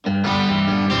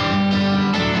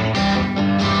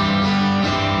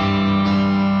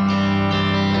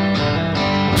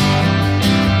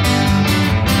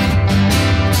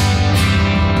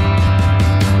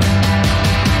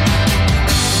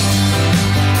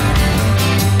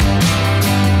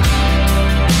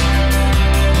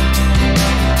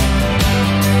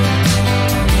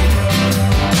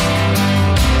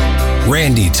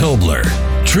Randy Tobler,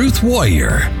 Truth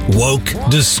Warrior, Woke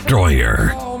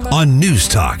Destroyer on News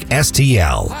Talk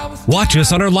STL. Watch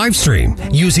us on our live stream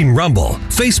using Rumble,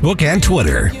 Facebook, and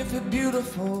Twitter.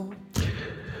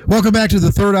 Welcome back to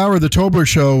the third hour of the Tobler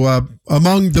Show.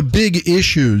 Among the big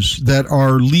issues that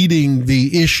are leading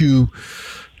the issue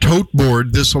tote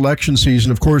board this election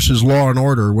season, of course, is law and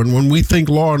order. When we think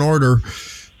law and order,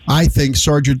 I think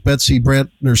Sergeant Betsy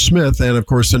Brantner-Smith and, of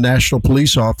course, the National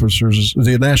Police Officers,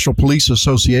 the National Police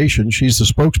Association. She's the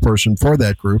spokesperson for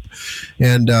that group.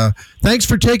 And thanks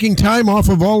for taking time off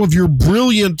of all of your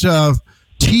brilliant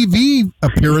TV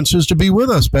appearances to be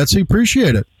with us, Betsy.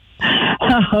 Appreciate it.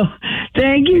 Oh,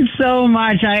 thank you so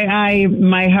much.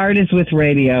 My heart is with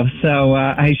radio, so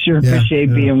I sure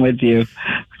appreciate being with you.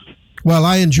 Well,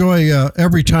 I enjoy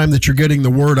every time that you're getting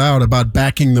the word out about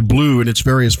backing the blue in its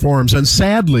various forms. And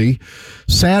sadly,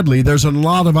 there's a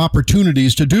lot of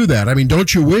opportunities to do that. I mean,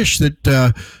 don't you wish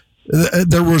that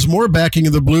there was more backing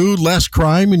of the blue, less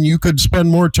crime, and you could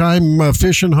spend more time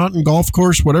fishing, hunting, golf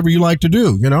course, whatever you like to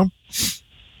do, you know?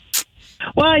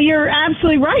 Well, you're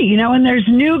absolutely right. You know, and there's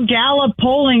new Gallup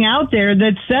polling out there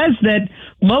that says that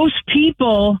most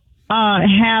people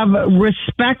have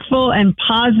respectful and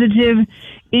positive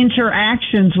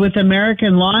interactions with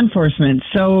American law enforcement.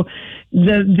 So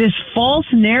this false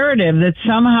narrative that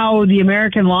somehow the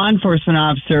American law enforcement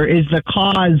officer is the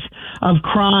cause of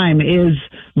crime, is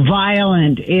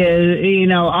violent,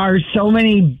 are so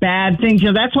many bad things.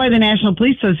 That's why the National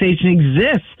Police Association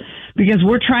exists, because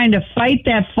we're trying to fight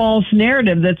that false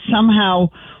narrative that somehow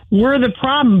we're the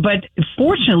problem. But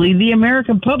fortunately, the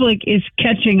American public is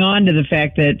catching on to the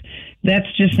fact that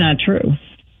that's just not true.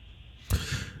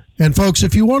 And folks,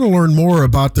 if you want to learn more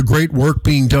about the great work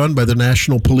being done by the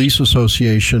National Police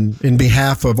Association in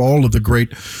behalf of all of the great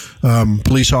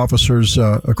police officers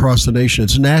across the nation,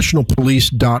 it's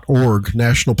nationalpolice.org,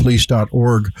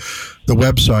 nationalpolice.org, the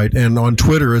website. And on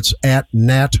Twitter, it's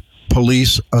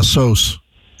 @NatPoliceAssoc.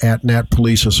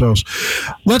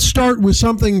 @NatPoliceAssoc. Let's start with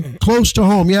something close to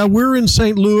home. Yeah, we're in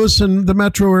St. Louis and the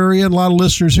metro area, and a lot of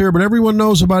listeners here, but everyone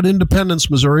knows about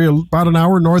Independence, Missouri, about an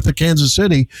hour north of Kansas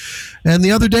City. And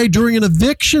the other day, during an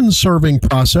eviction serving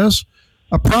process,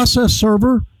 a process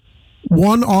server,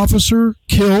 one officer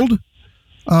killed,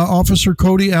 Officer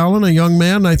Cody Allen, a young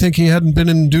man. I think he hadn't been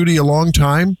in duty a long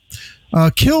time.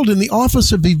 Killed in the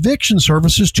Office of Eviction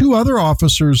Services, 2 other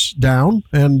officers down,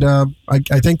 and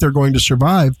I think they're going to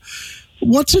survive.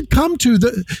 What's it come to?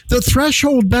 The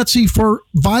threshold, Betsy, for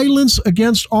violence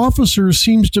against officers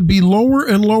seems to be lower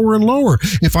and lower and lower.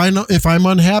 If I'm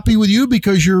unhappy with you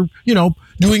because you're,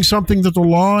 doing something that the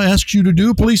law asks you to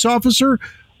do, police officer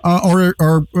or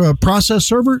process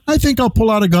server, I think I'll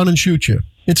pull out a gun and shoot you.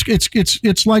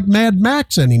 It's like Mad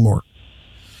Max anymore.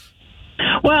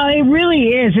 Well, it really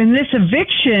is. And this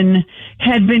eviction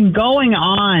had been going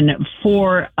on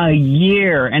for a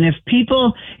year. And if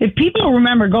people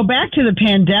remember, go back to the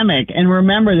pandemic and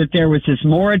remember that there was this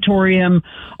moratorium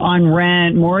on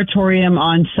rent, moratorium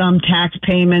on some tax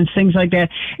payments, things like that.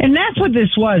 And that's what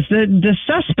this was. The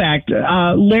suspect,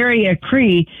 Larry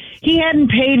Acree, he hadn't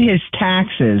paid his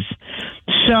taxes.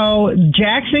 So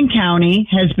Jackson County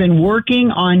has been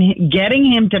working on getting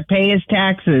him to pay his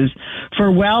taxes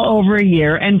for well over a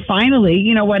year. And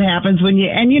finally, what happens when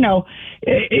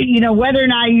whether or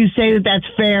not you say that that's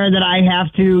fair, that I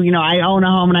have to, I own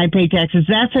a home and I pay taxes,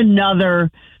 that's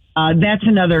another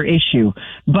issue.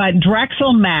 But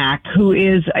Drexel Mack, who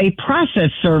is a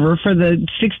process server for the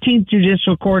 16th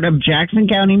Judicial Court of Jackson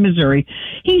County, Missouri,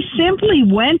 he simply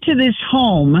went to this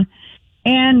home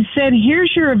and said,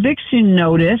 here's your eviction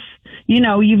notice.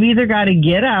 You've either got to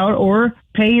get out or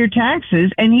pay your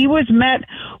taxes. And he was met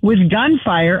with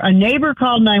gunfire. A neighbor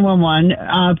called 911.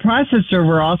 A process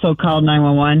server also called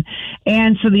 911.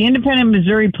 And so the Independent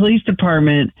Missouri Police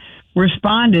Department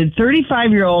responded.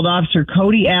 35-year-old Officer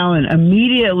Cody Allen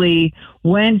immediately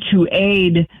went to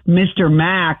aid Mr.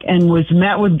 Mack and was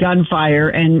met with gunfire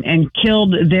and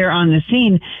killed there on the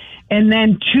scene. And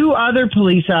then 2 other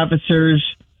police officers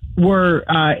were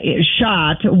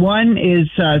shot. One is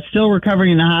still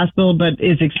recovering in the hospital, but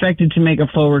is expected to make a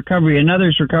full recovery.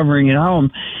 Another's recovering at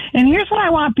home. And here's what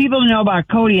I want people to know about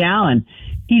Cody Allen.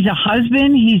 He's a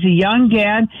husband. He's a young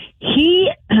dad.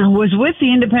 He was with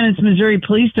the Independence, Missouri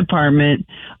Police Department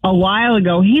a while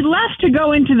ago. He left to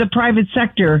go into the private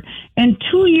sector. And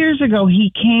 2 years ago,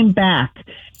 he came back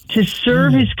to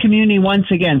serve his community once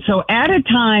again. So at a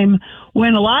time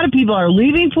when a lot of people are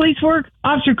leaving police work,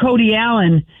 Officer Cody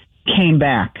Allen came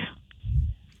back.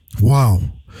 Wow.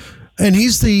 And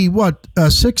he's the,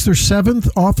 6th or 7th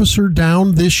officer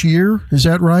down this year? Is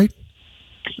that right?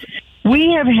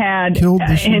 We have had,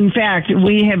 in fact,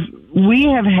 we we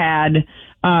have had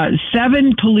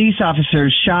 7 police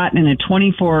officers shot in a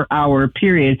 24-hour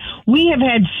period. We have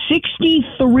had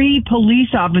 63 police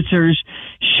officers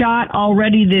shot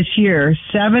already this year.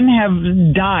 7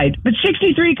 have died, but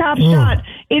 63 cops shot.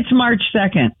 It's March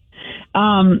 2nd.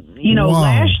 Wow.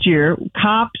 Last year,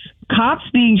 cops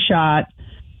being shot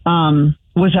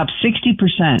was up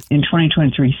 60% in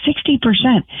 2023.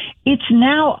 60%. It's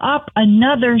now up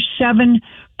another 7%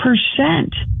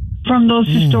 from those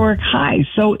historic highs.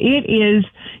 So it is,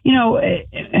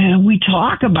 we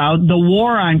talk about the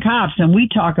war on cops, and we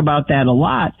talk about that a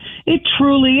lot. It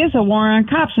truly is a war on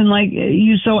cops. And like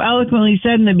you so eloquently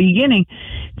said in the beginning,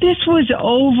 this was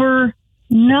over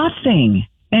nothing.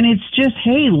 And it's just,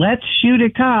 hey, let's shoot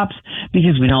at cops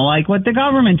because we don't like what the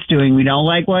government's doing. We don't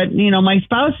like what, my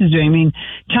spouse is doing. I mean,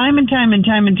 time and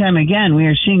time again, we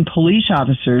are seeing police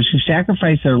officers who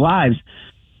sacrifice their lives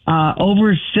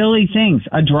over silly things,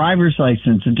 a driver's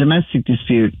license, a domestic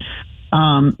dispute.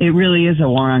 It really is a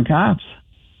war on cops.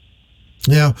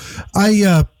 Yeah.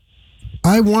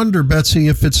 I wonder, Betsy,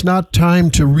 if it's not time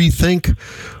to rethink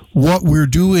what we're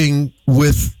doing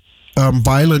with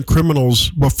violent criminals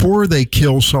before they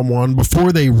kill someone,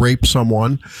 before they rape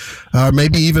someone,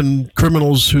 maybe even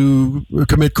criminals who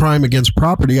commit crime against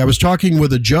property. I was talking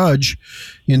with a judge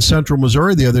in central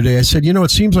Missouri the other day. I said,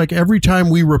 it seems like every time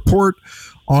we report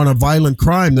on a violent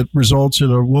crime that results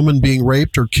in a woman being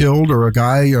raped or killed, or a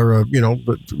guy, or a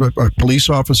police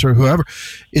officer, whoever,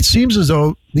 it seems as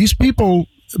though these people,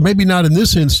 maybe not in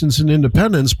this instance in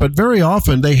Independence, but very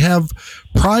often they have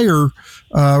prior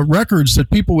records that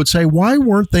people would say, why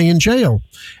weren't they in jail?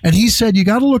 And he said, you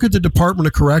got to look at the Department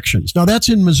of Corrections. Now, that's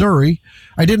in Missouri.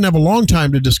 I didn't have a long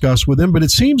time to discuss with him, but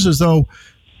it seems as though,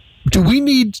 do we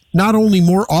need not only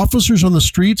more officers on the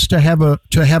streets to have a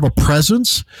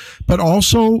presence, but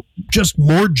also just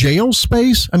more jail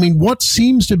space? I mean, what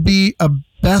seems to be a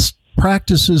best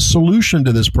practices solution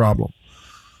to this problem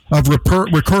of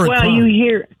recurrent crime? You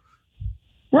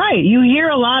hear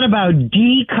a lot about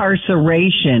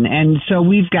decarceration, and so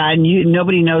we've gotten,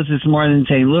 nobody knows this more than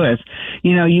St. Louis.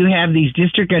 You have these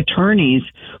district attorneys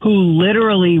who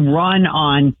literally run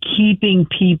on keeping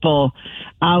people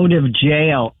out of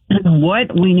jail.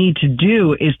 What we need to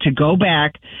do is to go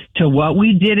back to what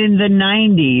we did in the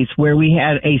 90s, where we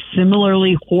had a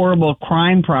similarly horrible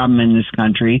crime problem in this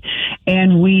country,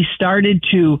 and we started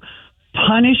to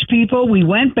punish people. We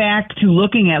went back to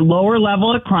looking at lower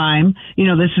level of crime.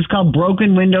 This is called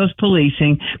broken windows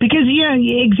policing, because,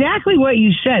 exactly what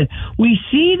you said. We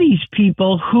see these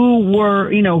people who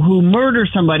were, who murder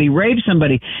somebody, rape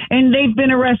somebody, and they've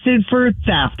been arrested for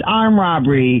theft, armed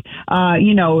robbery,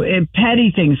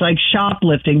 petty things like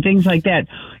shoplifting, things like that.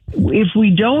 If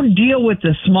we don't deal with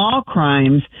the small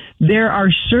crimes, there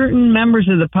are certain members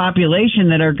of the population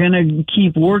that are going to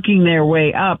keep working their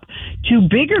way up to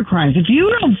bigger crimes. If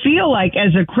you don't feel like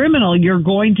as a criminal you're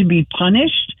going to be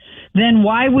punished, then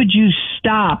why would you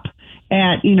stop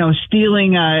at,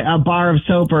 stealing a bar of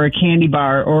soap or a candy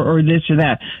bar or this or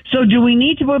that? So do we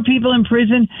need to put people in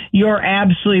prison? You're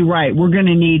absolutely right. We're going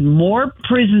to need more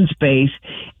prison space,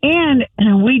 and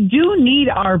we do need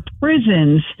our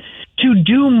prisons to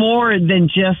do more than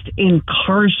just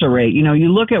incarcerate.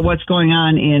 You look at what's going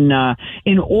on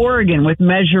in Oregon with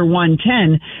Measure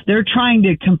 110. They're trying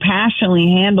to compassionately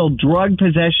handle drug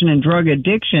possession and drug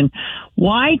addiction.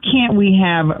 Why can't we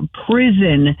have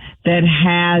prison that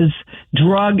has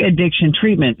drug addiction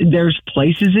treatment? There's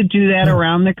places that do that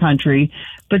around the country,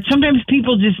 but sometimes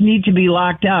people just need to be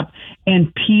locked up,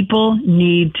 and people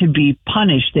need to be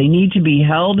punished. They need to be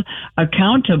held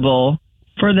accountable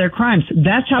for their crimes.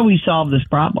 That's how we solve this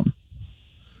problem.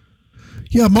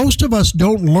 Yeah, most of us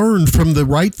don't learn from the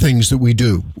right things that we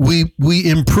do. We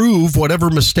improve whatever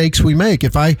mistakes we make.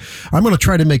 If I'm going to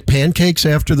try to make pancakes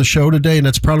after the show today, and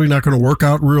that's probably not going to work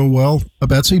out real well,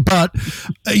 Betsy, but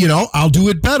I'll do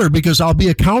it better because I'll be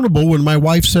accountable when my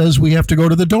wife says we have to go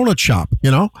to the donut shop.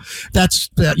 That's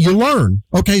that you learn.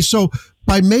 Okay, so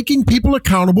by making people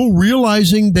accountable,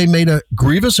 realizing they made a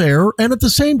grievous error, and at the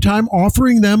same time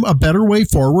offering them a better way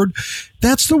forward.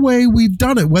 That's the way we've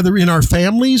done it, whether in our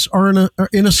families or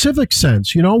in a civic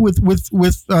sense,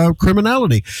 with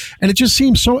criminality. And it just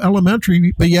seems so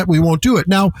elementary, but yet we won't do it.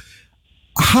 Now,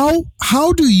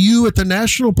 how do you at the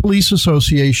National Police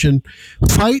Association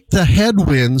fight the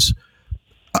headwinds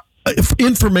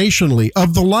informationally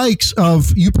of the likes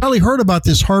of, you probably heard about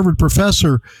this Harvard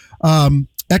professor,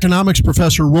 economics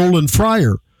professor Roland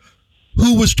Fryer,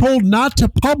 who was told not to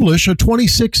publish a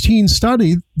 2016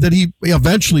 study that he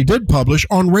eventually did publish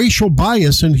on racial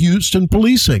bias in Houston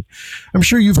policing. I'm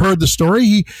sure you've heard the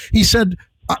story. He said,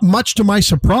 much to my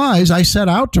surprise, I set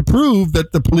out to prove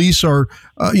that the police are,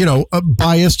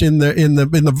 biased in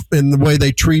the way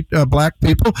they treat black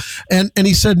people. And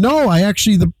he said, no, I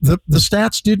actually, the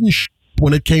stats didn't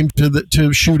when it came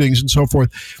to shootings and so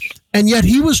forth. And yet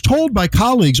he was told by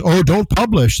colleagues, oh, don't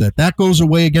publish that. That goes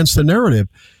away against the narrative.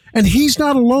 And he's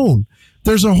not alone.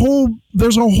 There's a whole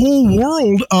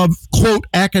world of, quote,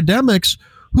 academics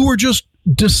who are just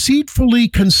deceitfully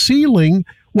concealing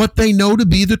what they know to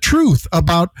be the truth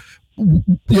about,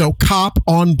 cop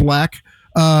on black,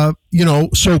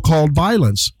 so-called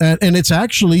violence. And it's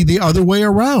actually the other way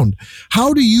around.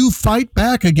 How do you fight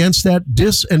back against that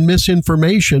dis and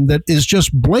misinformation that is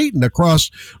just blatant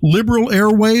across liberal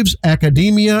airwaves,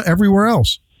 academia, everywhere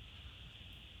else?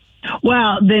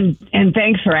 Well, then, and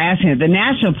thanks for asking. The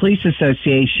National Police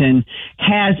Association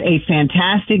has a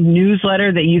fantastic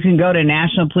newsletter that you can go to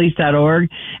nationalpolice.org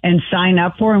and sign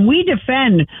up for. And we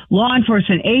defend law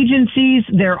enforcement agencies,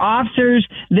 their officers,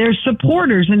 their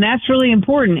supporters, and that's really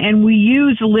important. And we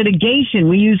use litigation,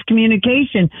 we use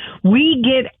communication. We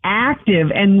get active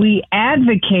and we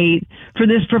advocate for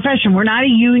this profession. We're not a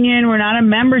union, we're not a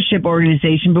membership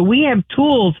organization, but we have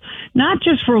tools, not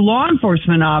just for law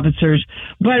enforcement officers,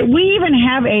 but we even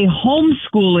have a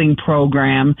homeschooling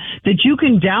program that you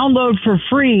can download for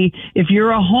free if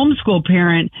you're a homeschool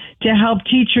parent to help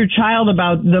teach your child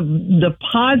about the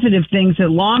positive things that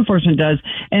law enforcement does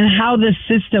and how the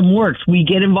system works. We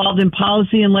get involved in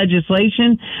policy and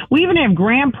legislation. We even have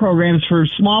grant programs for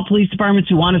small police departments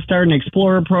who want to start an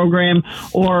Explorer program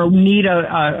or need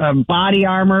a body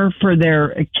armor for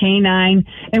their canine.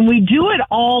 And we do it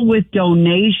all with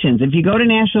donations. If you go to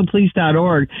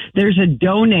nationalpolice.org, there's a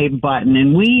donate button,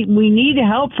 and we need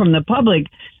help from the public,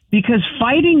 because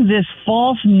fighting this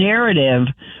false narrative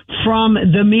from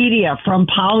the media, from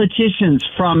politicians,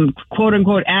 from quote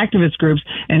unquote activist groups,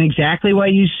 and exactly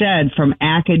what you said, from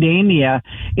academia,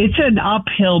 it's an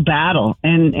uphill battle,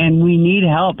 and we need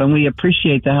help, and we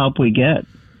appreciate the help we get.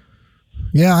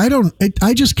 Yeah,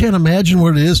 I just can't imagine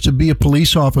what it is to be a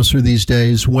police officer these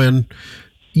days when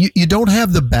you don't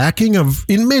have the backing of,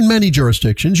 in many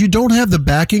jurisdictions, you don't have the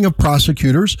backing of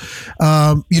prosecutors.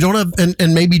 You don't have,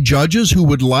 and maybe judges who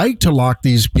would like to lock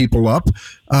these people up.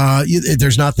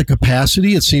 There's not the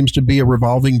capacity. It seems to be a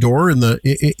revolving door in the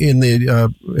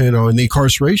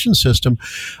incarceration system.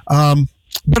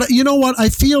 But you know what? I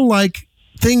feel like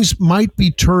things might be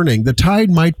turning. The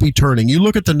tide might be turning. You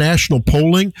look at the national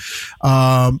polling,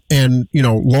 and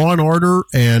law and order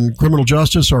and criminal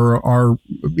justice are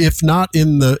if not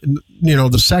in the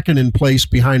second in place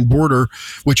behind border,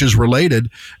 which is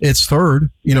related, it's third.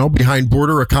 Behind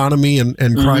border, economy, and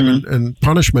crime and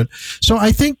punishment. So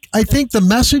I think the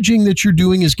messaging that you're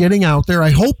doing is getting out there.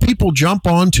 I hope people jump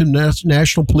on to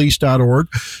nationalpolice.org,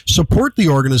 support the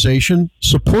organization,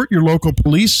 support your local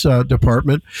police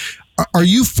department. Are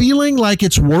you feeling like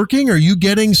it's working? Are you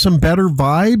getting some better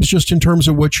vibes just in terms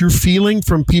of what you're feeling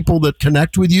from people that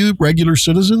connect with you, regular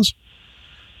citizens?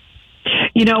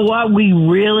 You know what? We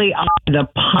really are. The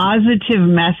positive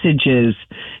messages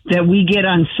that we get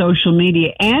on social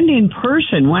media and in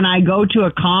person when I go to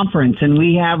a conference and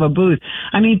we have a booth.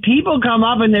 I mean, people come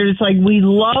up and they're just like, we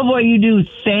love what you do.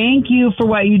 Thank you for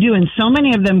what you do. And so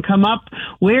many of them come up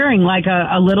wearing like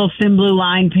a little Thin Blue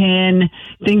Line pin,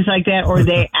 things like that, or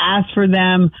they ask for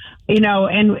them.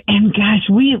 And gosh,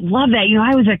 we love that.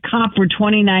 I was a cop for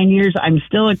 29 years. I'm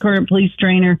still a current police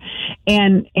trainer,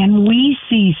 and we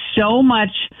see so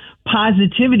much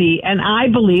positivity, and I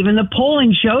believe, and the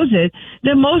polling shows it,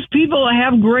 that most people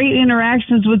have great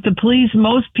interactions with the police.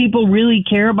 Most people really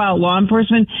care about law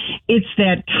enforcement. It's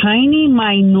that tiny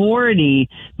minority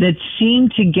that seem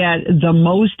to get the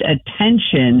most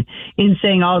attention in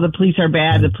saying, oh, the police are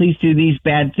bad, the police do these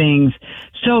bad things.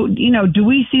 So, do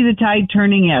we see the tide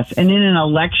turning? Yes. And in an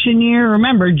election year,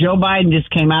 remember, Joe Biden just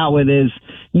came out with his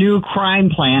new crime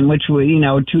plan, which was,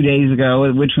 2 days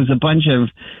ago, which was a bunch of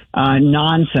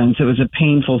nonsense. It was a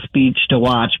painful speech to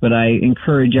watch, but I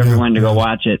encourage everyone to go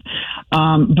watch it.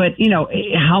 But,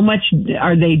 how much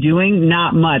are they doing?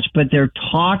 Not much, but they're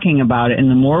talking about it. And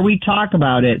the more we talk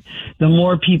about it, the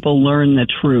more people learn the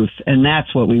truth. And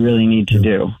that's what we really need to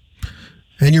do.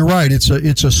 And you're right.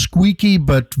 It's a squeaky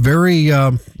but very,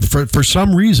 for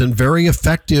some reason, very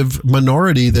effective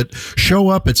minority that show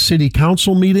up at city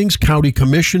council meetings, county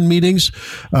commission meetings,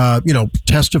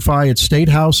 testify at state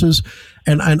houses.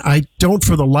 And I don't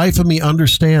for the life of me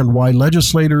understand why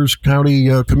legislators, county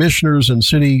commissioners, and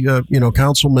city,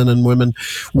 councilmen and women,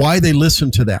 why they listen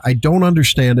to that. I don't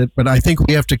understand it, but I think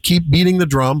we have to keep beating the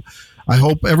drum. I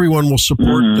hope everyone will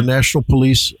support the National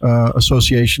Police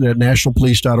Association at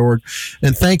nationalpolice.org.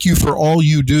 And thank you for all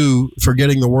you do for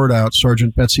getting the word out,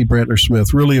 Sergeant Betsy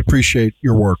Brantner-Smith. Really appreciate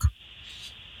your work.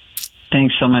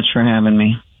 Thanks so much for having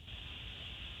me.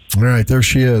 All right, there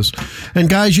she is. And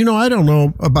guys, I don't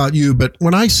know about you, but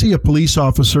when I see a police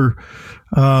officer,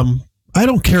 I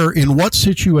don't care in what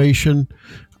situation,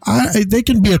 they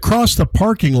can be across the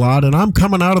parking lot and I'm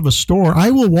coming out of a store. I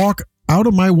will walk out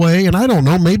of my way, and I don't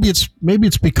know, maybe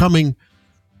it's becoming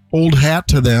old hat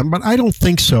to them, but I don't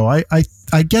think so. I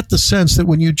get the sense that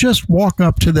when you just walk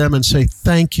up to them and say,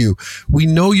 thank you, we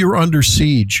know you're under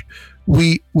siege.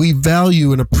 We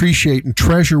value and appreciate and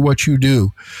treasure what you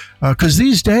do. Because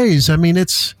these days,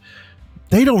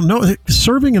 they don't know.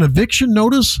 Serving an eviction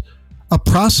notice, a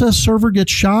process server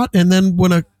gets shot, and then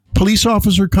when a police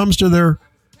officer comes to their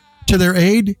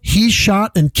aid, he's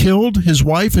shot and killed, his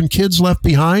wife and kids left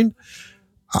behind.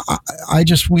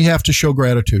 We have to show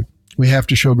gratitude. We have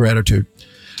to show gratitude.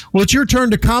 Well, it's your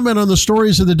turn to comment on the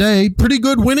stories of the day. Pretty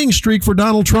good winning streak for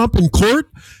Donald Trump in court,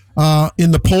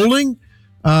 in the polling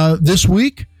this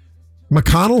week.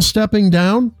 McConnell stepping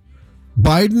down,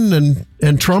 Biden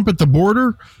and Trump at the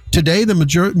border. Today, the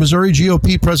Missouri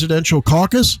GOP presidential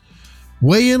caucus.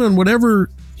 Weigh in on whatever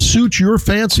suits your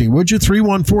fancy, would you?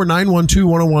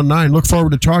 314-912-1019. Look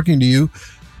forward to talking to you.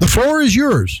 The floor is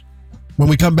yours when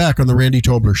we come back on the Randy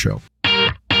Tobler Show.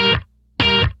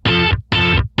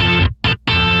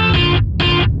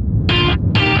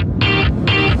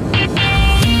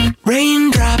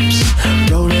 Raindrops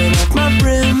rolling off my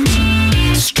brim.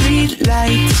 Street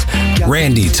lights.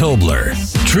 Randy Tobler,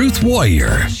 Truth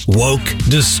Warrior, Woke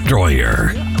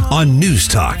Destroyer on News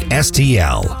Talk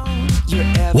STL.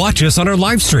 Watch us on our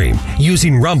live stream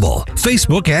using Rumble,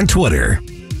 Facebook, and Twitter.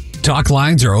 Talk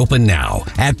lines are open now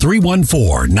at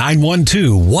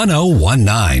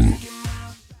 314-912-1019.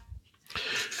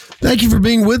 Thank you for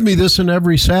being with me this and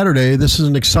every Saturday. This is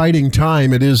an exciting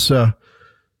time. It is,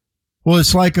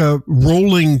 it's like a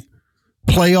rolling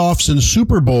playoffs and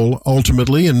Super Bowl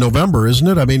ultimately in November, isn't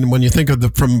it? When you think of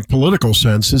from political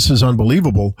sense, this is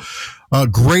unbelievable. A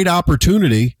great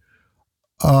opportunity.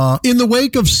 In the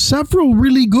wake of several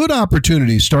really good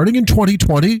opportunities, starting in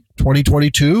 2020,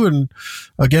 2022, and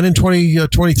again in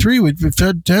 2023, we've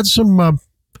had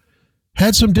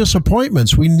some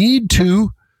disappointments. We need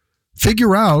to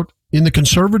figure out in the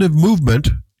conservative movement.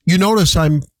 You notice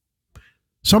I'm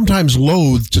sometimes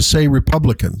loath to say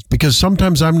Republicans because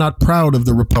sometimes I'm not proud of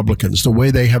the Republicans, the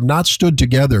way they have not stood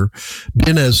together,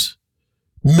 been as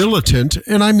militant,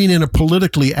 and I mean in a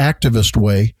politically activist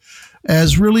way,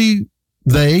 as really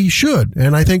they should.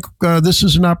 And I think this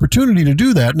is an opportunity to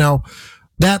do that. Now,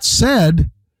 that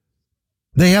said,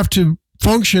 they have to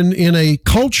function in a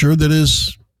culture that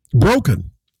is broken.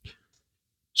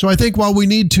 So I think while we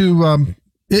need to,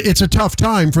 it's a tough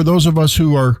time for those of us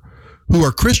who are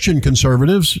Christian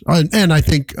conservatives, and I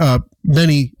think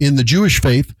many in the Jewish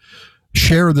faith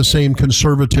share the same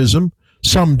conservatism.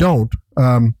 Some don't.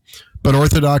 But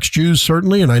Orthodox Jews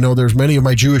certainly, and I know there's many of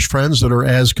my Jewish friends that are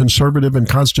as conservative and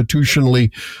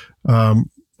constitutionally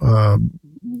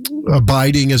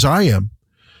abiding as I am.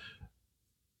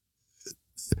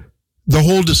 The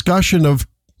whole discussion of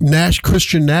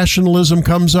Christian nationalism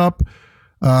comes up.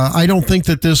 I don't think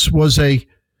that this was a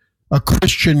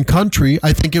Christian country.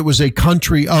 I think it was a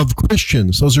country of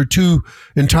Christians. Those are two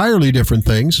entirely different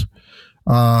things.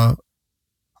 I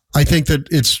think that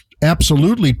it's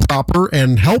absolutely proper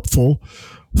and helpful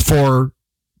for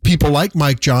people like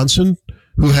Mike Johnson,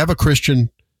 who have a Christian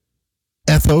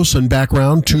ethos and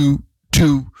background, to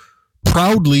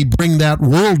proudly bring that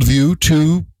worldview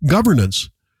to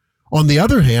governance. On the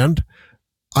other hand,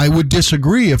 I would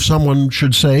disagree if someone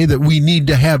should say that we need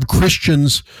to have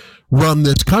Christians run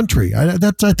this country. I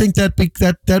think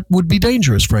that would be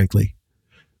dangerous, frankly.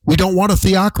 We don't want a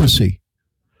theocracy.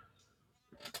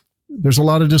 There's a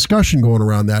lot of discussion going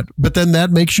around that. But then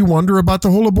that makes you wonder about the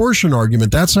whole abortion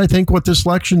argument. That's, I think, what this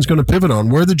election is going to pivot on,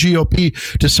 where the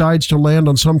GOP decides to land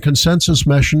on some consensus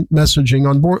messaging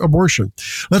on abortion.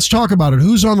 Let's talk about it.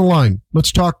 Who's on the line?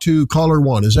 Let's talk to caller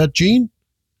one. Is that Gene?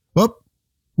 Oh,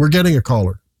 we're getting a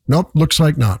caller. Nope, looks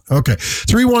like not. Okay.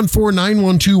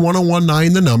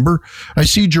 314-912-1019, the number. I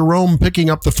see Jerome picking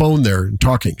up the phone there and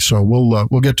talking. So we'll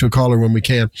get to a caller when we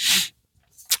can.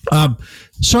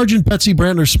 Sergeant Betsy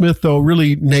Brantner-Smith, though,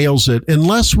 really nails it.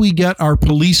 Unless we get our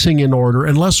policing in order,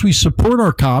 unless we support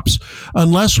our cops,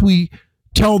 unless we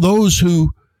tell those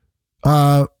who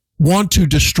want to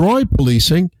destroy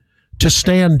policing to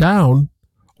stand down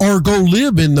or go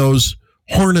live in those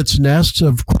hornets' nests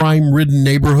of crime-ridden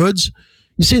neighborhoods,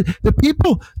 You see, the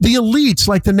people, the elites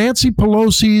like the Nancy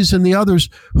Pelosi's and the others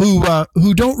who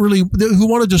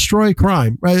want to destroy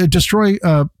crime, right, destroy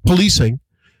policing,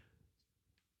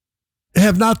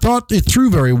 have not thought it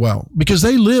through very well because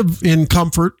they live in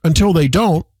comfort until they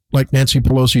don't, like Nancy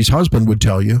Pelosi's husband would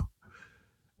tell you.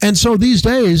 And so these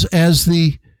days, as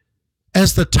the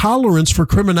tolerance for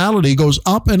criminality goes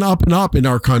up and up and up in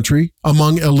our country,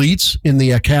 among elites in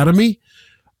the academy,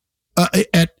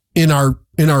 in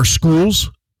our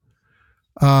schools,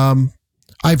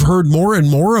 I've heard more and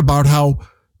more about how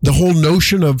the whole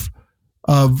notion of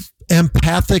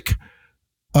empathic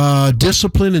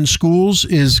discipline in schools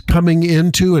is coming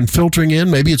into and filtering in.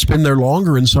 Maybe it's been there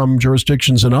longer in some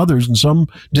jurisdictions than others, in some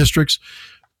districts,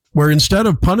 where instead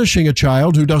of punishing a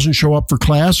child who doesn't show up for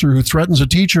class or who threatens a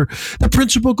teacher, the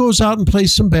principal goes out and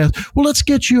plays some basketball. Well, let's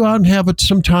get you out and have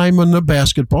some time on the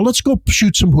basketball. Let's go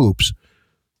shoot some hoops.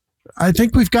 I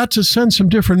think we've got to send some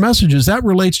different messages. That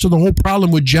relates to the whole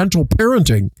problem with gentle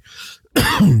parenting.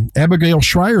 Abigail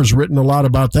Schreier's written a lot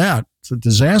about that. It's a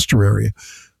disaster area.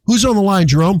 Who's on the line,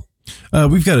 Jerome?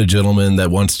 We've got a gentleman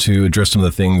that wants to address some of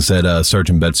the things that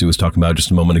Sergeant Betsy was talking about just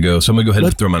a moment ago. So I'm going to go ahead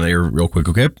and throw him on air real quick,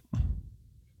 okay?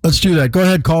 Let's do that. Go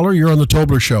ahead, caller. You're on the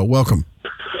Tobler Show. Welcome.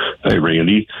 Hey,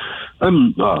 Randy.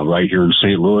 I'm right here in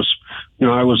St. Louis.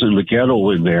 I was in the ghetto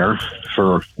in there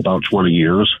for about 20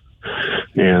 years,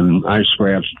 and I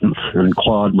scratched and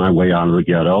clawed my way out of the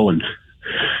ghetto, and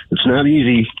it's not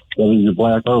easy whether you're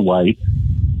black or white.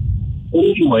 But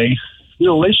anyway,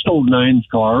 they stole 9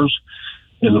 cars,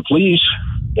 and the police,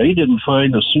 they didn't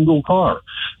find a single car.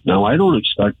 Now, I don't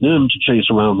expect them to chase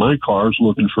around my cars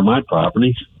looking for my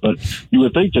property, but you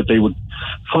would think that they would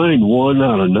find 1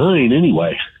 out of 9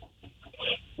 anyway.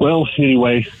 Well,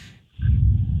 anyway,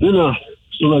 then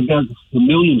so I've got a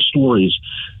million stories.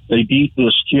 They beat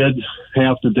this kid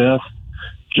half to death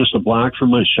just a block from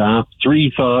my shop.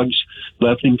 3 thugs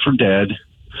left him for dead.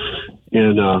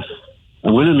 And I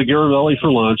went into Garibaldi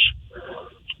for lunch,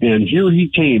 and here he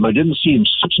came. I didn't see him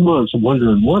 6 months. I'm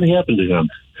wondering what happened to him.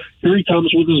 Here he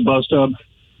comes with his bus stop.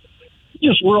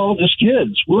 We're all just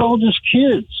kids. We're all just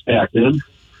kids back then.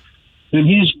 And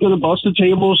he's going to bust the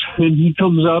tables, and he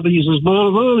comes up and he says,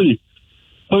 Buddy,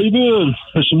 how you doing?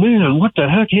 I said, man, what the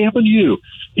heck happened to you?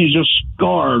 He's just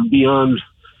scarred beyond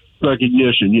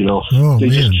recognition, They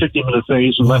just kicked him in the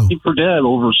face and left him for dead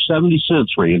over 70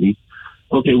 cents, Randy.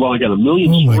 Okay, well, I got a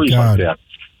million stories like that.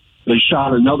 They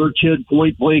shot another kid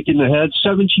point blank in the head,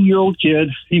 17-year-old kid.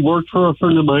 He worked for a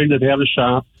friend of mine that had a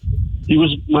shop. He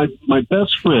was my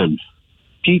best friend,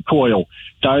 Pete Coyle,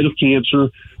 died of cancer,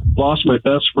 lost my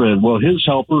best friend. Well, his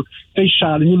helper, they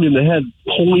shot him in the head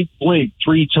point blank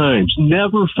 3 times.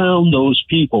 Never found those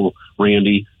people,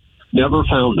 Randy. Never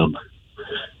found them.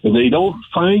 And they don't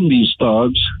find these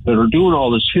thugs that are doing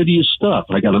all this hideous stuff.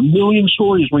 I got a million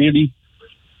stories, Randy.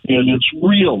 And it's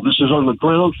real. This is on the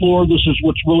ground floor. This is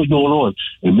what's really going on.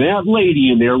 And that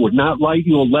lady in there would not write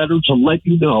you a letter to let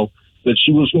you know that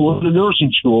she was going to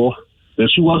nursing school, that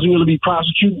she wasn't going to be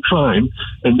prosecuting crime,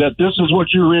 and that this is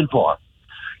what you're in for.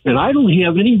 And I don't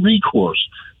have any recourse.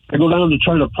 I go down to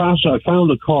try to prosecute. I found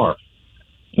a car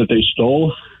that they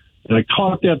stole, and I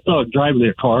caught that thug driving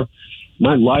that car.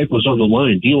 My life was on the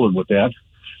line dealing with that.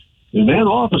 And that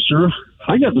officer,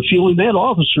 I got the feeling that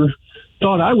officer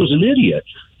thought I was an idiot.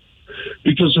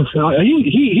 Because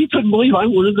he couldn't believe I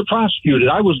wanted to prosecute it.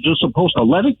 I was just supposed to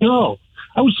let it go.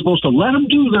 I was supposed to let them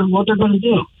do what they're going to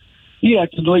do. He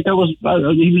acted like he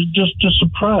was just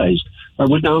surprised. I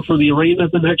went down for the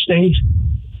arraignment the next day.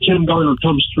 Kim Garner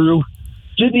comes through,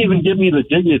 didn't even give me the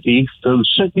dignity to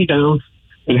sit me down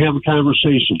and have a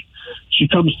conversation. She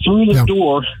comes through the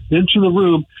door into the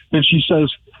room, and she says,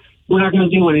 we're not going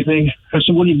to do anything. I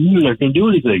said, what do you mean you're not going to do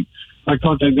anything? I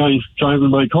caught that guy driving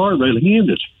my car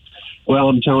red-handed. Well,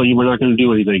 I'm telling you, we're not going to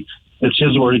do anything. It's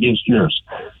his word against yours.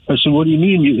 I said, what do you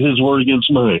mean his word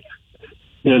against mine?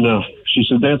 And she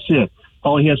said, that's it.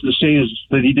 All he has to say is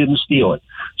that he didn't steal it.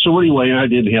 So anyway, I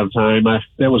didn't have time.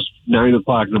 That was 9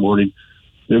 o'clock in the morning.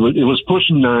 It was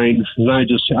pushing 9, and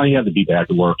I had to be back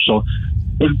at work. So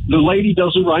the lady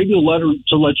doesn't write you a letter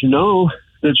to let you know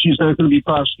that she's not going to be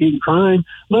prosecuting crime.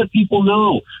 Let people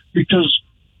know, because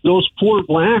those poor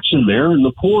blacks in there and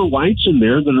the poor whites in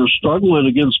there that are struggling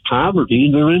against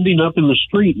poverty, they're ending up in the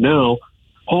street now,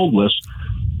 homeless.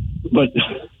 But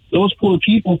those poor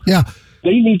people,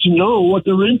 they need to know what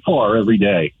they're in for every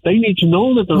day. They need to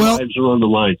know that their lives are on the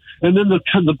line. And then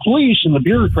the police and the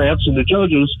bureaucrats and the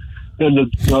judges and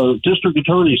the district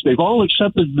attorneys, they've all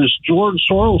accepted this George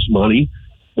Soros money,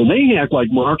 and they act like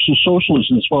Marxist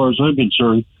socialists as far as I'm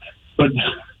concerned. But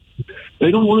they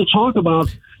don't want to talk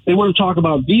about They want to talk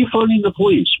about defunding the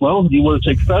police. Well, do you want to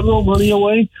take federal money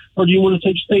away or do you want to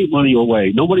take state money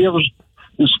away? Nobody ever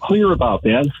is clear about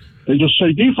that. They just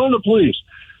say defund the police.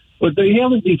 But they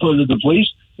haven't defunded the police.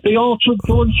 They all took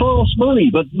George Soros money,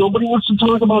 but nobody wants to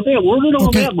talk about that. Where did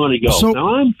all that money go?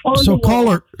 Now I'm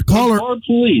caller,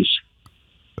 police.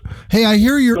 Hey, I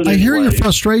hear your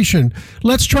frustration.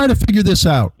 Let's try to figure this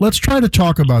out. Let's try to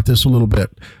talk about this a little bit.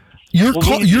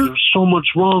 There's so much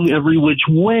wrong every which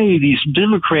way. These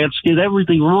Democrats get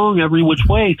everything wrong every which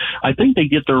way. I think they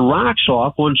get their rocks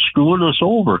off when screwing us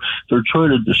over. They're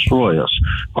trying to destroy us.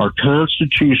 Our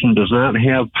Constitution does not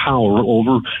have power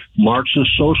over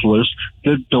Marxist socialists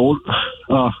that don't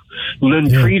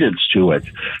lend credence to it.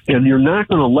 And you're not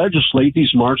going to legislate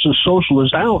these Marxist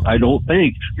socialists out, I don't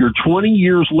think. You're 20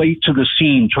 years late to the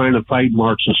scene trying to fight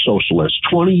Marxist socialists.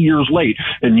 20 years late.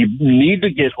 And you need to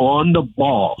get on the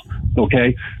ball.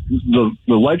 Okay, the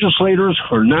legislators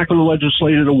are not going to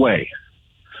legislate it away.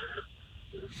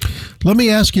 Let me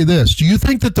ask you this. Do you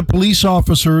think that the police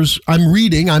officers,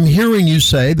 I'm hearing you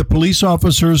say the police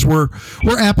officers were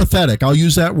apathetic, I'll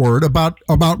use that word, about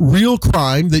real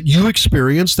crime that you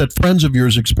experienced, that friends of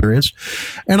yours experienced.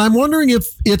 And I'm wondering if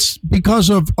it's because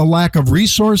of a lack of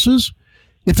resources,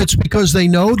 if it's because they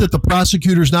know that the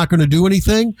prosecutor's not going to do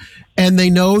anything, and they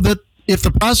know that if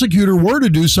the prosecutor were to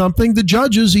do something, the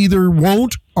judges either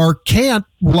won't or can't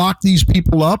lock these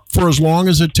people up for as long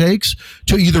as it takes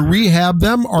to either rehab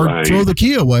them or throw the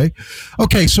key away.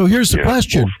 Okay, so here's the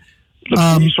question.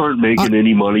 Well, the police aren't making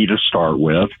any money to start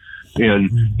with, and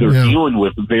they're dealing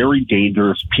with very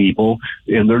dangerous people,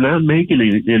 and they're not making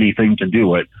anything to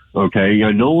do it. Okay,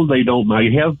 I know they don't. I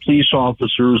have police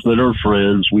officers that are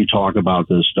friends. We talk about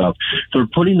this stuff. They're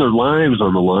putting their lives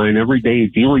on the line every day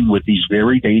dealing with these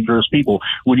very dangerous people.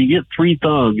 When you get three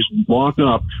thugs walk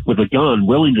up with a gun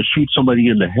willing to shoot somebody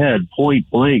in the head point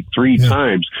blank three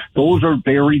times, those are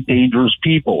very dangerous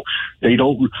people. They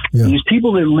don't. These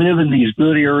people that live in these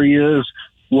good areas,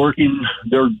 working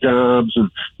their jobs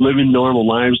and living normal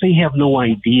lives, they have no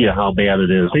idea how bad it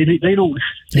is. They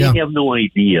have no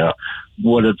idea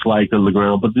what it's like on the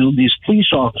ground, but these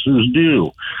police officers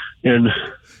do, and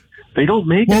they don't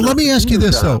make. Well, let me ask you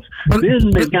this though. But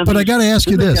I got to ask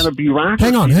you this.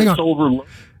 Hang on.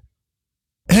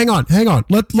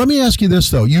 Let me ask you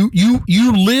this though.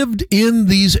 You lived in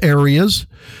these areas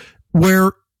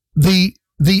where the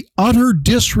utter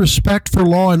disrespect for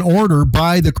law and order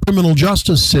by the criminal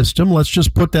justice system, let's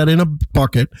just put that in a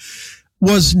bucket,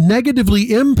 was negatively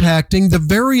impacting the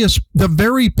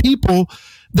very people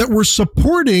that were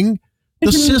supporting the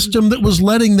system that was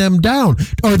letting them down.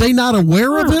 Are they not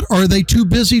aware of it? Are they too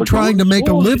busy trying to make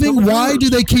a living? Why do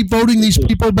they keep voting these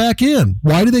people back in?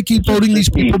 When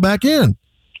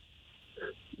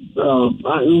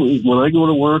I go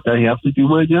to work, I have to do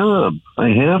my job.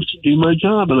 And I have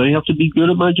to be good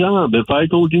at my job. If I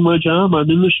don't do my job, I'm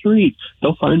in the street.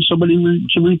 They'll find somebody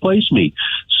to replace me.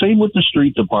 Same with the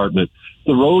street department.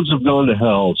 The roads have gone to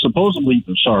hell. Supposedly,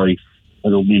 I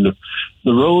don't mean to.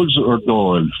 The roads are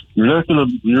gone. You're not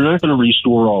gonna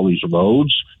restore all these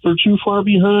roads. They're too far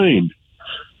behind.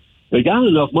 They got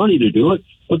enough money to do it,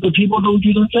 but the people don't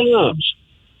do their jobs.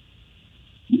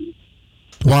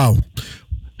 Wow.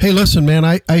 Hey, listen, man,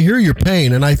 I hear your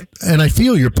pain and I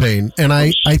feel your pain, and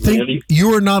I think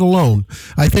you are not alone.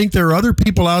 I think there are other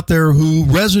people out there who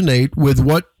resonate with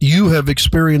what you have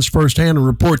experienced firsthand and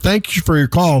report. Thank you for your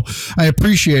call. I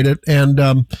appreciate it. And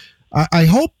I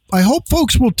hope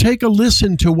folks will take a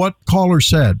listen to what caller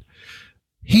said.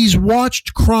 He's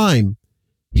watched crime.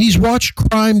 He's watched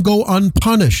crime go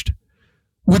unpunished.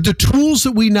 With the tools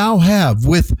that we now have,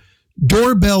 with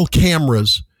doorbell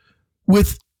cameras,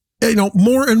 with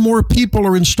more and more people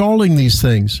are installing these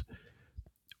things.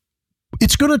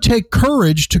 It's going to take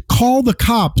courage to call the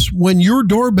cops when your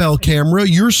doorbell camera,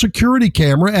 your security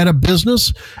camera at a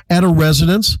business, at a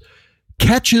residence,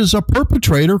 catches a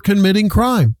perpetrator committing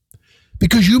crime,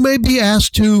 because you may be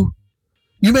asked to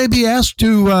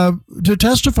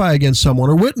testify against someone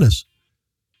or witness.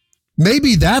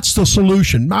 Maybe that's the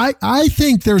solution. I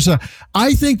think there's a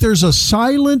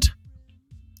silent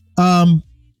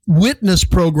witness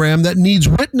program that needs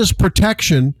witness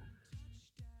protection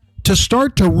to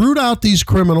start to root out these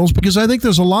criminals, because I think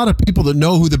there's a lot of people that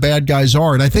know who the bad guys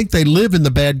are, and I think they live in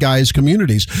the bad guys'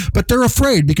 communities, but they're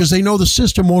afraid because they know the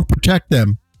system won't protect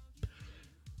them.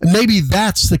 And maybe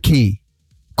that's the key.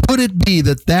 Could it be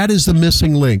that is the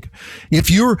missing link? If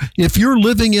you're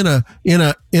living in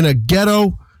a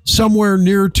ghetto somewhere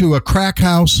near to a crack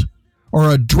house or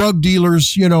a drug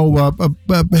dealer's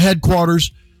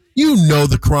headquarters, you know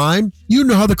the crime. You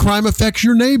know how the crime affects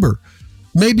your neighbor.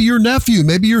 Maybe your nephew,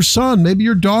 maybe your son, maybe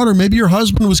your daughter, maybe your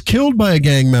husband was killed by a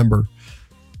gang member,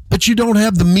 but you don't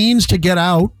have the means to get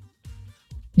out.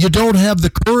 You don't have the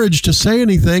courage to say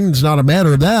anything. It's not a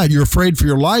matter of that. You're afraid for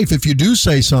your life if you do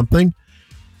say something.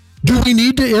 Do we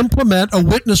need to implement a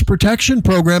witness protection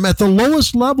program at the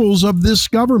lowest levels of this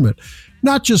government?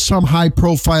 Not just some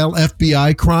high-profile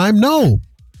FBI crime. No.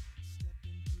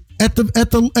 At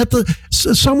the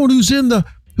someone who's in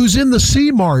the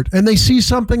C-Mart and they see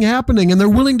something happening and they're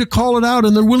willing to call it out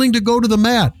and they're willing to go to the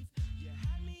mat.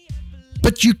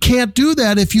 But you can't do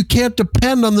that if you can't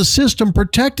depend on the system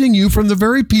protecting you from the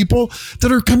very people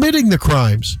that are committing the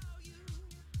crimes.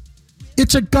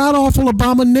 It's a god-awful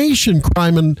abomination,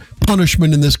 crime and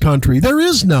punishment in this country. There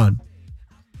is none.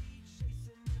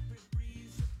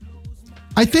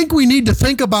 I think we need to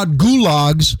think about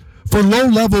gulags for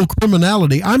low-level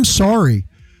criminality. I'm sorry.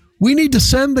 We need to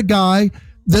send the guy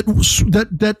that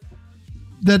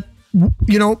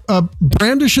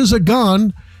brandishes a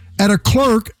gun at a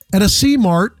clerk at a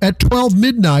C-Mart at 12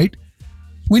 midnight.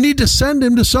 We need to send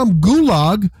him to some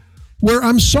gulag where,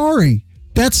 I'm sorry,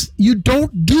 you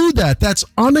don't do that. That's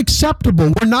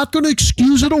unacceptable. We're not going to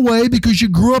excuse it away because you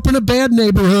grew up in a bad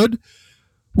neighborhood.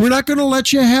 We're not going to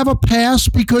let you have a pass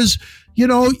because,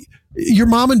 your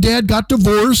mom and dad got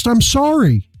divorced. I'm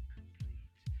sorry.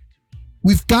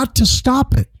 We've got to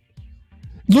stop it.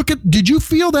 Did you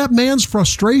feel that man's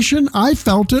frustration? I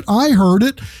felt it. I heard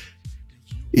it.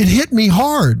 It hit me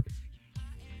hard.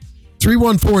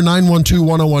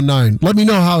 314-912-1019. Let me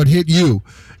know how it hit you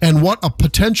and what a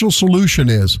potential solution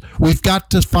is. We've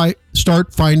got to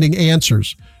start finding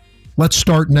answers. Let's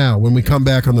start now when we come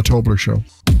back on the Tobler Show.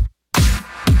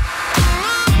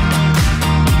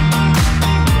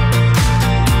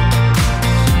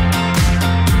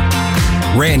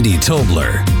 Randy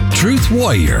Tobler, Truth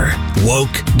Warrior,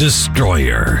 Woke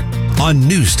Destroyer on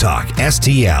News Talk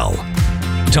STL.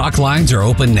 Talk lines are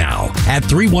open now at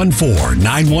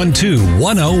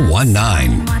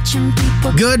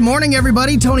 314-912-1019. Good morning,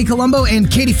 everybody. Tony Colombo and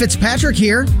Katie Fitzpatrick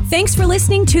here. Thanks for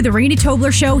listening to the Randy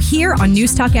Tobler Show here on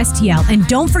News Talk STL. And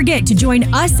don't forget to join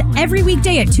us every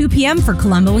weekday at 2 p.m. for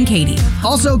Colombo and Katie.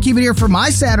 Also, keep it here for my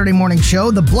Saturday morning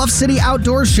show, the Bluff City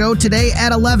Outdoors Show, today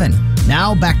at 11.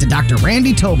 Now, back to Dr.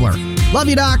 Randy Tobler. Love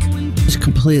you, Doc. Was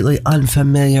completely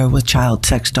unfamiliar with child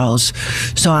sex dolls,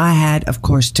 so I had, of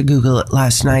course, to Google it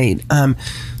last night. So a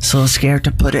little scared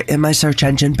to put it in my search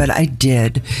engine, but I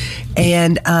did.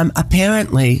 And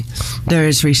apparently there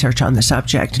is research on the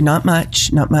subject. Not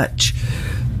much,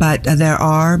 but there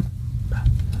are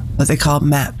what they call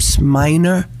MAPS,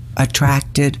 minor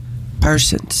attracted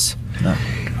persons. Oh.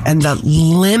 And the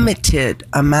limited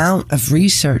amount of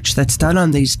research that's done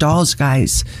on these dolls,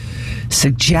 guys,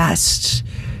 suggests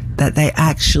that they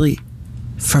actually,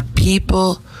 for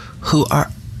people who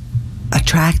are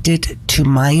attracted to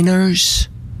minors,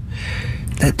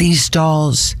 that these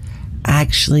dolls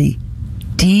actually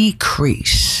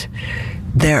decrease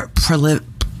their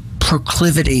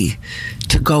proclivity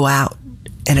to go out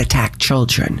and attack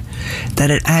children. That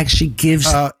it actually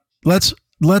gives...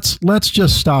 Let's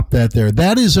just stop that there.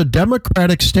 That is a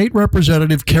Democratic state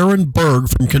representative, Karen Berg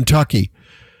from Kentucky,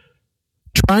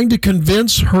 trying to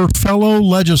convince her fellow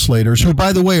legislators, who,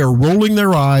 by the way, are rolling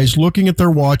their eyes, looking at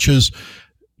their watches,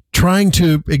 trying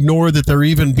to ignore that they're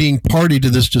even being party to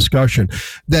this discussion,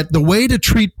 that the way to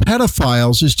treat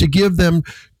pedophiles is to give them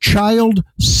child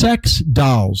sex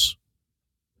dolls.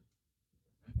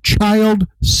 Child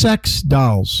sex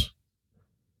dolls.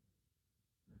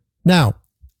 Now,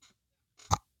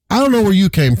 I don't know where you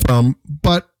came from,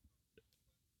 but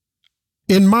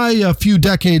in my few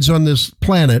decades on this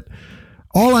planet,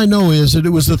 all I know is that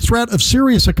it was the threat of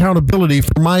serious accountability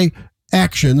for my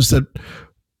actions that,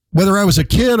 whether I was a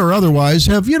kid or otherwise,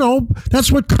 have,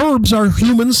 that's what curbs our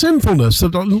human sinfulness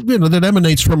that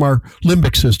emanates from our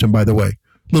limbic system, by the way.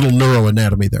 Little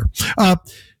neuroanatomy there.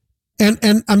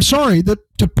 And I'm sorry, that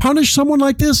to punish someone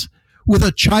like this with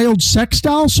a child sex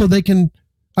doll so they can,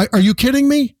 are you kidding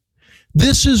me?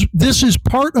 This is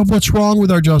part of what's wrong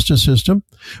with our justice system.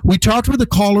 We talked with a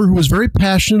caller who was very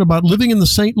passionate about living in the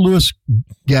St. Louis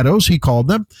ghettos, he called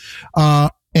them,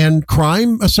 and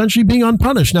crime essentially being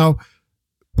unpunished. Now,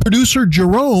 producer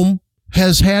Jerome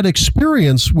has had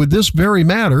experience with this very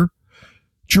matter.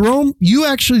 Jerome, you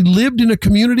actually lived in a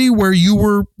community where you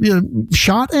were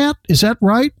shot at. Is that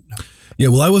right? Yeah,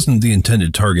 well, I wasn't the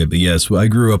intended target, but yes, I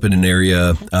grew up in an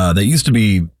area that used to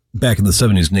be, back in the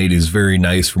 70s and 80s, very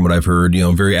nice from what I've heard,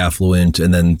 very affluent.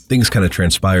 And then things kind of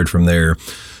transpired from there.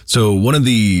 So one of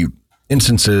the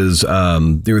instances,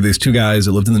 there were these two guys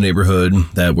that lived in the neighborhood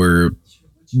that were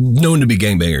known to be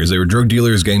gangbangers. They were drug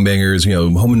dealers, gangbangers,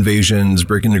 home invasions,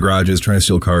 breaking into garages, trying to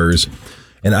steal cars.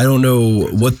 And I don't know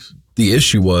what the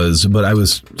issue was, but I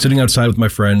was sitting outside with my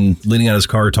friend, leaning on his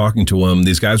car, talking to him.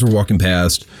 These guys were walking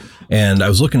past, and I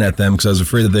was looking at them because I was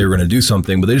afraid that they were going to do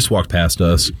something, but they just walked past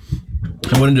us.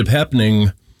 And what ended up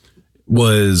happening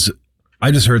was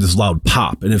I just heard this loud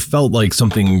pop, and it felt like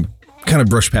something kind of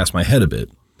brushed past my head a bit.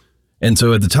 And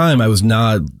so at the time, I was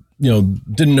not,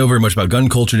 didn't know very much about gun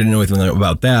culture, didn't know anything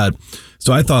about that.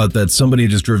 So I thought that somebody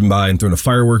had just driven by and thrown a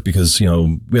firework because, we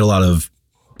had a lot of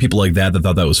people like that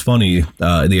thought that was funny in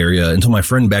the area, until my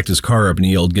friend backed his car up and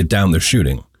he yelled, "Get down, they're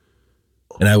shooting."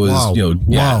 And I was,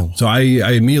 Wow. So I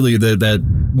immediately, that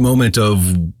moment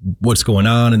of what's going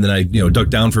on, and then I, ducked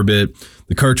down for a bit.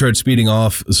 The car tried speeding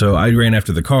off, so I ran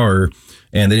after the car,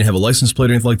 and they didn't have a license plate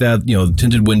or anything like that.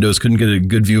 Tinted windows, couldn't get a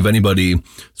good view of anybody.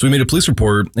 So we made a police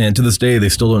report, and to this day, they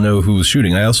still don't know who was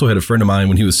shooting. I also had a friend of mine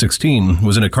when he was 16,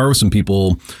 was in a car with some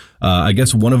people. I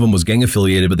guess one of them was gang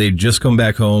affiliated, but they'd just come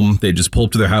back home. They just pulled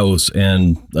up to their house,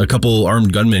 and a couple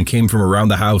armed gunmen came from around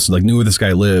the house and knew where this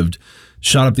guy lived,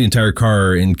 shot up the entire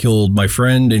car and killed my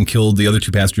friend and killed the other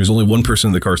two passengers. Only one person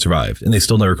in the car survived, and they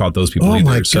still never caught those people either.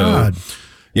 Oh my God. So,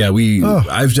 yeah,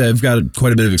 I've got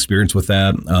quite a bit of experience with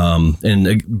that.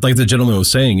 And like the gentleman was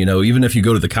saying, even if you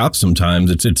go to the cops sometimes,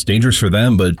 it's dangerous for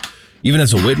them, but even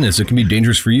as a witness, it can be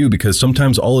dangerous for you, because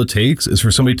sometimes all it takes is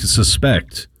for somebody to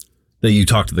suspect that you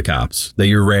talk to the cops, that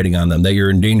you're ratting on them, that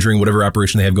you're endangering whatever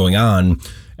operation they have going on,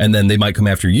 and then they might come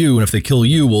after you. And if they kill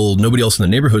you, well, nobody else in the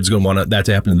neighborhood is going to want that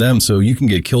to happen to them. So you can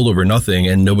get killed over nothing,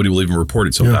 and nobody will even report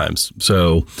it sometimes. Yeah.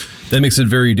 So that makes it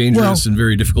very dangerous and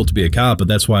very difficult to be a cop. But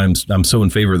that's why I'm so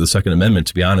in favor of the Second Amendment,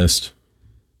 to be honest.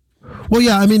 Well,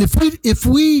 yeah, I mean, if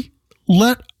we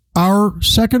let our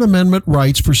Second Amendment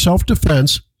rights for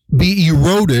self-defense be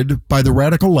eroded by the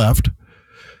radical left,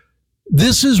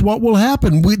 this is what will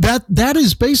happen. That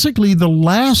is basically the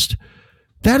last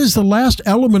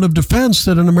element of defense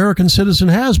that an American citizen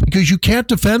has, because you can't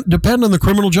depend on the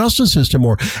criminal justice system.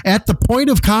 Or at the point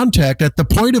of contact, at the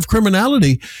point of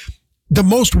criminality, the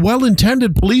most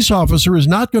well-intended police officer is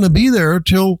not going to be there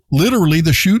till literally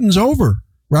the shooting's over,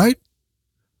 right?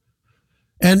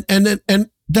 And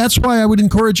that's why I would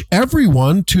encourage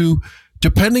everyone to,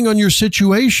 depending on your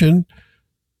situation,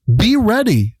 be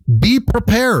ready, be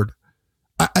prepared.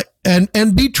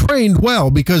 And be trained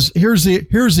well, because here's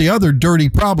the other dirty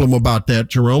problem about that,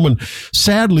 Jerome. And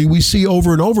sadly, we see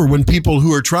over and over when people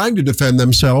who are trying to defend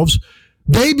themselves,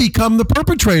 they become the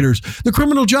perpetrators. The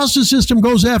criminal justice system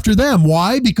goes after them.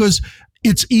 Why? Because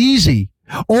it's easy.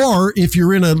 Or if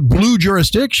you're in a blue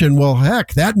jurisdiction, well,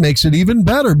 heck, that makes it even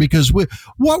better, because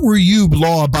what were you,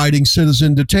 law-abiding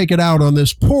citizen, to take it out on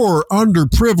this poor,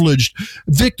 underprivileged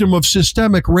victim of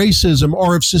systemic racism,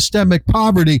 or of systemic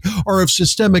poverty, or of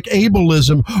systemic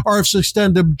ableism, or of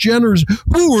systemic genders?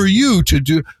 Who are you to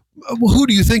do? Who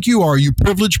do you think you are, you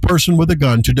privileged person with a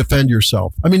gun, to defend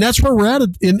yourself? I mean, that's where we're at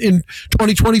in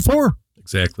 2024.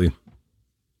 Exactly.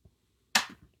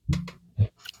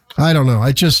 I don't know.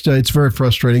 it's very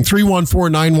frustrating.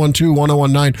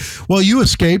 314-912-1019. Well, you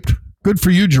escaped. Good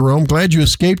for you, Jerome. Glad you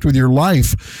escaped with your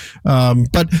life.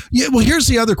 But yeah, well, here's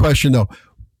the other question though.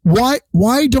 Why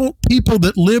don't people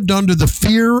that lived under the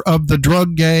fear of the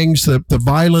drug gangs, the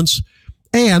violence,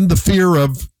 and the fear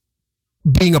of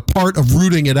being a part of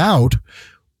rooting it out,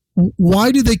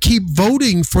 why do they keep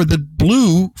voting for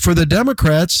the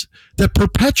Democrats that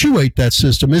perpetuate that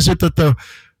system? Is it that the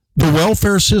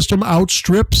welfare system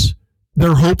outstrips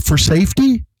their hope for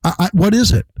safety? What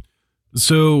is it?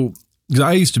 So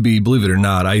I used to be, believe it or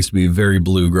not, I used to be very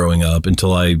blue growing up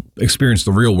until I experienced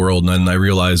the real world. And then I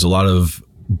realized a lot of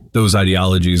those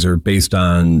ideologies are based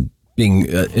on being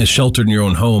sheltered in your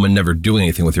own home and never doing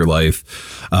anything with your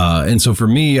life. And so for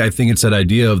me, I think it's that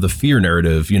idea of the fear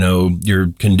narrative.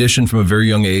 You're conditioned from a very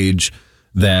young age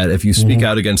that if you speak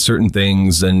out against certain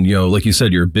things, and, like you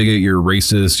said, you're a bigot, you're a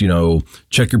racist,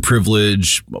 check your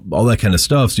privilege, all that kind of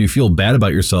stuff. So you feel bad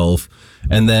about yourself.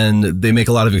 And then they make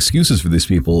a lot of excuses for these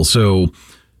people. So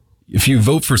if you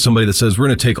vote for somebody that says we're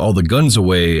going to take all the guns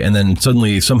away, and then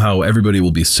suddenly somehow everybody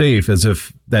will be safe, as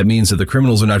if that means that the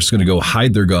criminals are not just going to go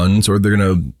hide their guns, or they're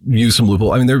going to use some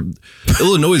loophole. I mean,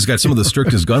 Illinois has got some of the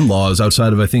strictest gun laws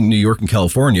outside of, I think, New York and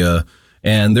California.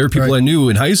 And there are people I knew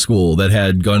in high school that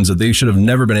had guns that they should have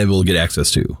never been able to get access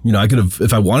to. I could have,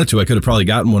 if I wanted to, I could have probably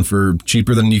gotten one for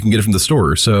cheaper than you can get it from the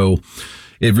store. So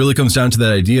it really comes down to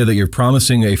that idea that you're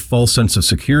promising a false sense of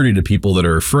security to people that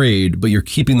are afraid, but you're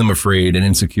keeping them afraid and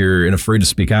insecure and afraid to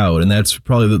speak out. And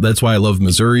that's why I love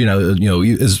Missouri.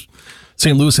 As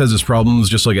St. Louis has its problems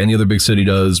just like any other big city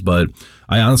does, but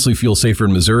I honestly feel safer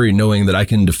in Missouri knowing that I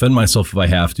can defend myself if I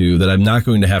have to, that I'm not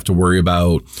going to have to worry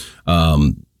about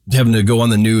having to go on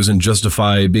the news and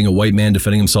justify being a white man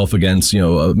defending himself against,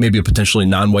 maybe a potentially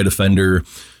non-white offender,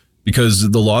 because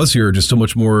the laws here are just so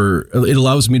much more. It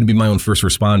allows me to be my own first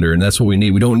responder, and that's what we need.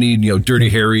 We don't need, Dirty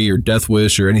Harry or Death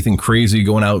Wish or anything crazy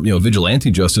going out, vigilante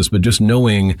justice, but just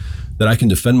knowing that I can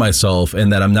defend myself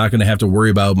and that I'm not going to have to worry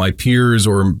about my peers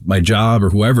or my job or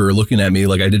whoever looking at me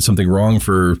like I did something wrong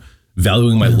for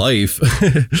valuing my life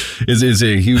is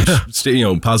a huge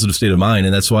positive state of mind.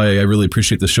 And that's why I really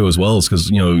appreciate this show as well, is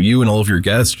because, you and all of your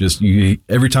guests,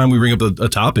 every time we bring up a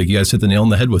topic, you guys hit the nail on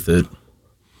the head with it.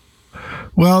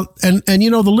 Well, and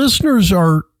the listeners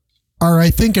are I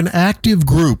think an active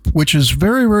group, which is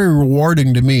very, very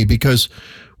rewarding to me, because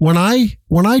when I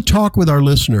talk with our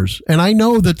listeners, and I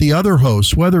know that the other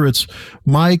hosts, whether it's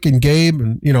Mike and Gabe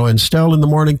and Stell in the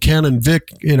morning, Ken and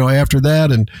Vic, after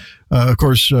that, and of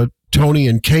course Tony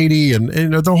and Katie and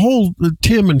the whole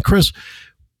Tim and Chris,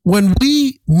 when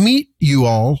we meet you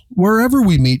all, wherever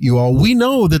we meet you all, we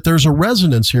know that there's a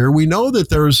resonance here. We know that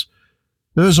there's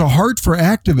a heart for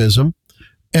activism.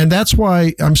 And that's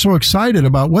why I'm so excited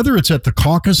about whether it's at the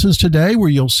caucuses today, where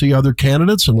you'll see other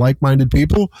candidates and like-minded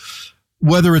people,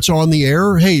 whether it's on the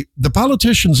air. Hey, the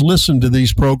politicians listen to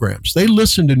these programs. They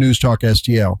listen to News Talk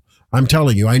STL. I'm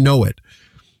telling you, I know it.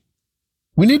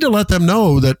 We need to let them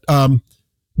know that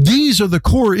these are the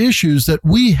core issues that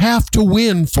we have to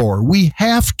win for. We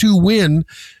have to win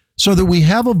so that we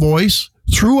have a voice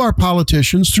through our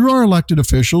politicians, through our elected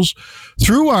officials,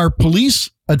 through our police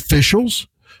officials,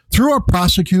 through our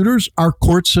prosecutors, our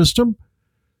court system,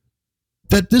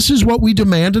 that this is what we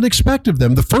demand and expect of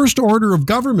them. The first order of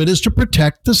government is to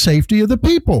protect the safety of the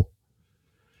people.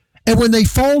 And when they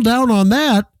fall down on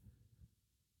that,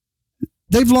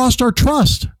 they've lost our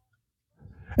trust.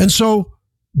 And so,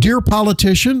 dear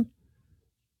politician,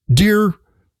 dear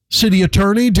city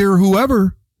attorney, dear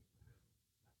whoever,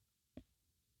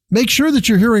 make sure that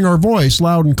you're hearing our voice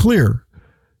loud and clear,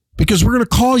 because we're going to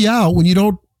call you out when you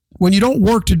don't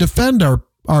work to defend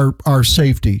our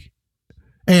safety.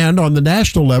 And on the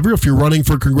national level, if you're running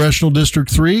for Congressional District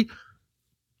 3,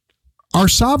 our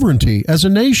sovereignty as a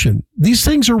nation. These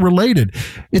things are related.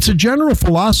 It's a general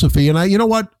philosophy. And I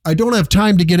don't have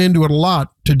time to get into it a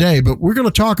lot today, but we're going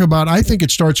to talk about, I think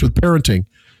it starts with parenting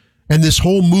and this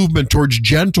whole movement towards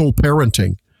gentle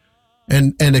parenting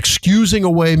and excusing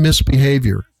away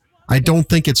misbehavior. I don't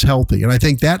think it's healthy. And I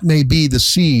think that may be the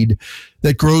seed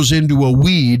that grows into a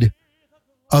weed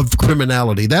of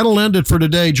criminality. That'll end it for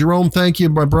today. Jerome, thank you,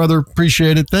 my brother.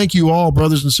 Appreciate it. Thank you all,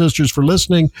 brothers and sisters, for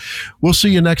listening. We'll see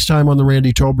you next time on The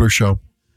Randy Tobler Show.